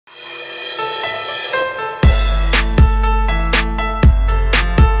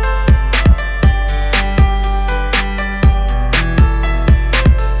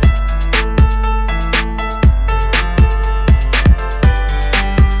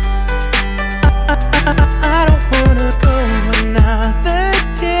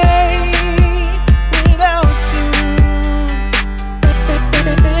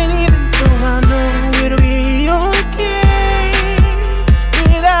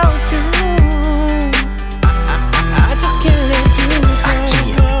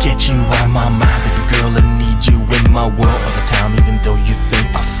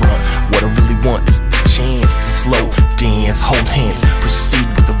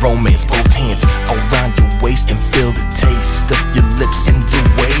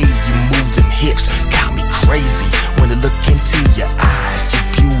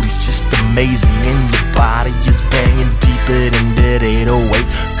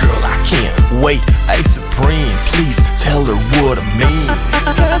wait, Feat.Supreme, please tell her what I mean.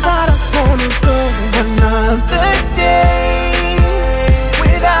 Cause I don't wanna go another day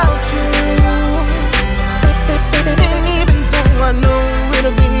without you. And even though I know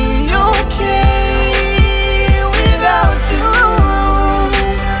it'll be okay without you,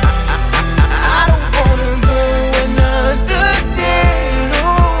 I don't wanna go another day, no,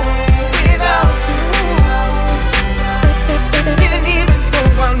 without you. And even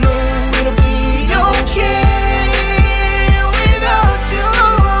though I know it'll be okay without you,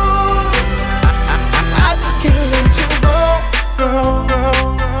 I just can't let you go,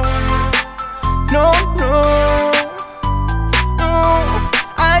 no,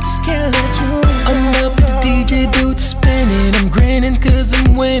 I just can't let you go. I'm up with the DJ booth spinning, I'm grinning cause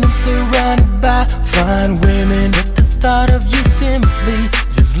I'm winning, surrounded by fine women. But the thought of you simply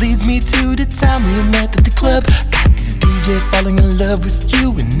just leads me to the time we met at the club. Got this DJ falling in love with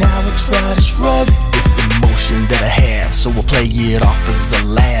you, and now I try to shrug this emotion that I have, so I'll play it off as a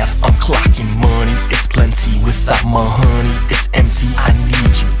laugh. I'm clocking money, it's plenty without my honey. It's empty, I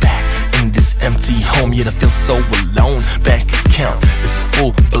need you back in this empty home, yet I feel so alone. Bank account is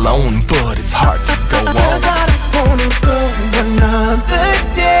full blown, but it's hard to go on. Cause I don't wanna go another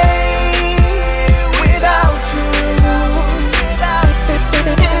day without you.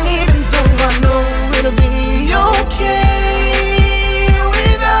 And even though I know it'll be okay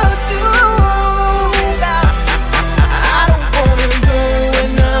without you, I don't wanna go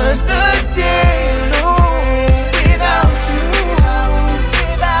another day, no, without you.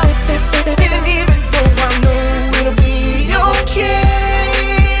 And even though I know it'll be okay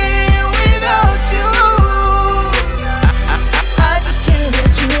without you, I just can't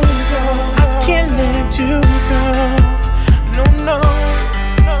let you go. I can't let you go. No,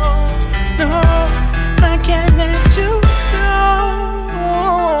 I can't let you go.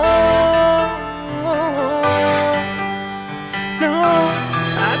 No,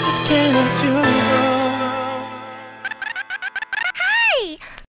 I just can't let you go.